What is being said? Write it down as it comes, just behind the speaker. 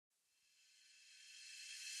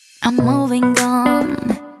I'm moving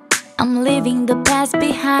on, I'm leaving the past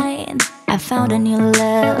behind. I found a new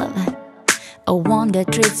love, a one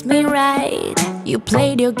that treats me right. You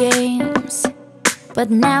played your games,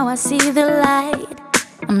 but now I see the light.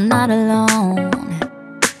 I'm not alone,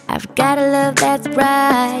 I've got a love that's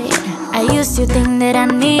bright. I used to think that I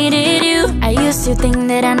needed you, I used to think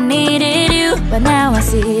that I needed you, but now I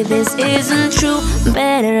see this isn't true.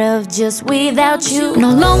 Better off just without you.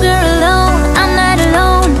 No longer alone, I'm not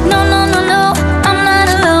alone. No, no, no, no, I'm not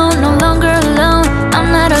alone. No longer alone,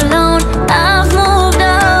 I'm not alone. I've moved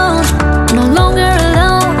on. No longer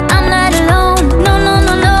alone, I'm not alone. No, no,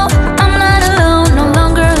 no, no, I'm not alone. No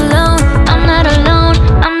longer alone, I'm not alone.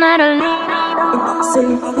 I'm not alone.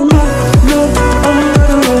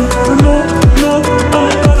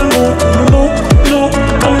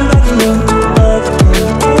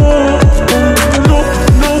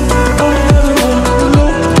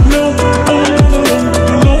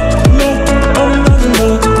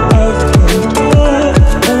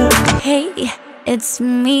 It's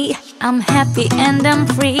me, I'm happy and I'm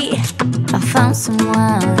free. I found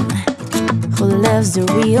someone who loves the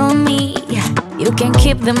real me. You can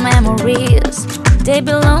keep the memories, they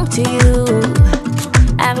belong to you.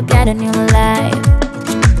 I've got a new life,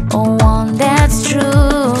 oh, one that's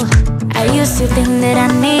true. I used to think that I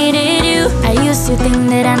needed you, I used to think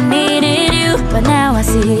that I needed you, but now I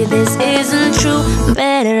see this isn't true.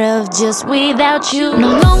 Better off just without you.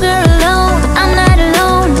 No longer alone, I'm not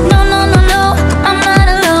alone. No, no, no, no, I'm not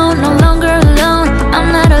alone. No longer alone,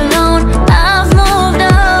 I'm not alone.